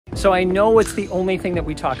So I know it's the only thing that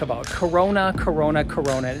we talk about. Corona, Corona,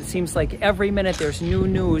 Corona. It seems like every minute there's new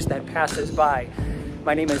news that passes by.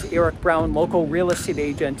 My name is Eric Brown, local real estate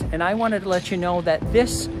agent, and I wanted to let you know that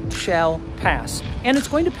this shall pass. And it's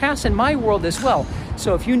going to pass in my world as well.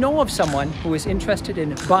 So if you know of someone who is interested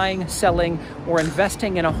in buying, selling, or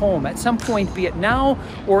investing in a home at some point, be it now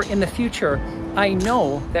or in the future, I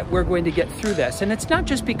know that we're going to get through this. And it's not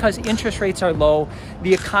just because interest rates are low,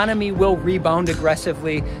 the economy will rebound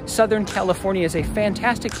aggressively. Southern California is a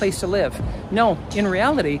fantastic place to live. No, in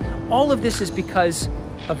reality, all of this is because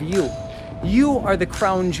of you. You are the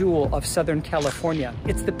crown jewel of Southern California.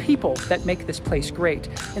 It's the people that make this place great.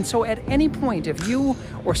 And so at any point, if you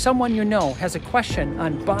or someone you know has a question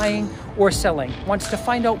on buying or selling, wants to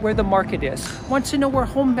find out where the market is, wants to know where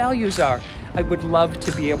home values are, I would love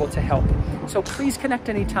to be able to help. So please connect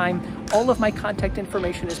anytime. All of my contact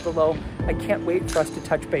information is below. I can't wait for us to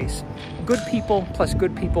touch base. Good people plus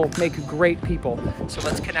good people make great people. So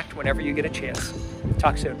let's connect whenever you get a chance.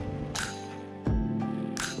 Talk soon.